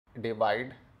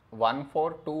divide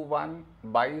 1421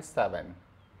 by 7.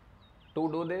 To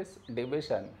do this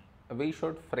division, we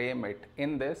should frame it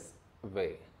in this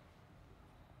way.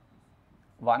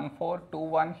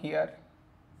 1421 here,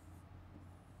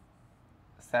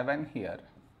 7 here.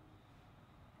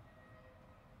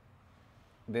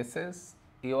 This is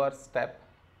your step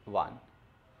 1.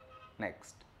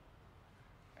 Next,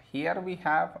 here we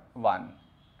have 1,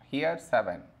 here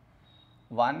 7,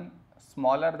 1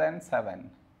 smaller than 7.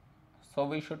 So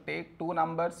we should take two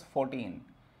numbers 14.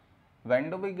 When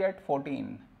do we get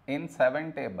 14? In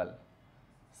 7 table.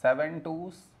 7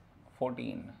 2s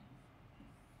 14.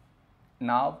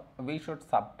 Now we should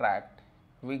subtract.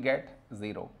 We get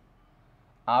 0.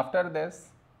 After this,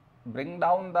 bring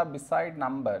down the beside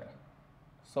number.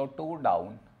 So 2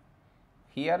 down.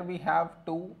 Here we have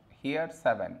 2, here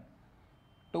 7.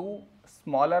 2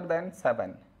 smaller than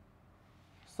 7.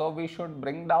 So we should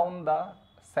bring down the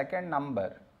second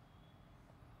number.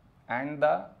 And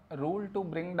the rule to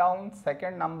bring down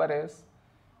second number is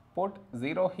put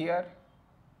 0 here,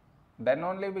 then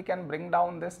only we can bring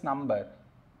down this number.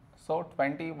 So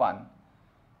 21.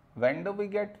 When do we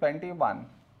get 21?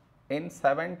 In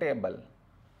 7 table.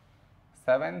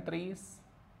 7 3s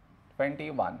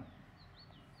 21.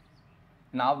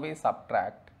 Now we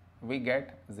subtract, we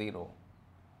get 0.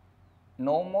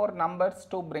 No more numbers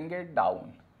to bring it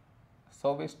down.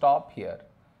 So we stop here.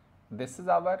 This is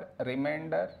our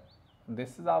remainder.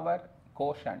 This is our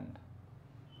quotient.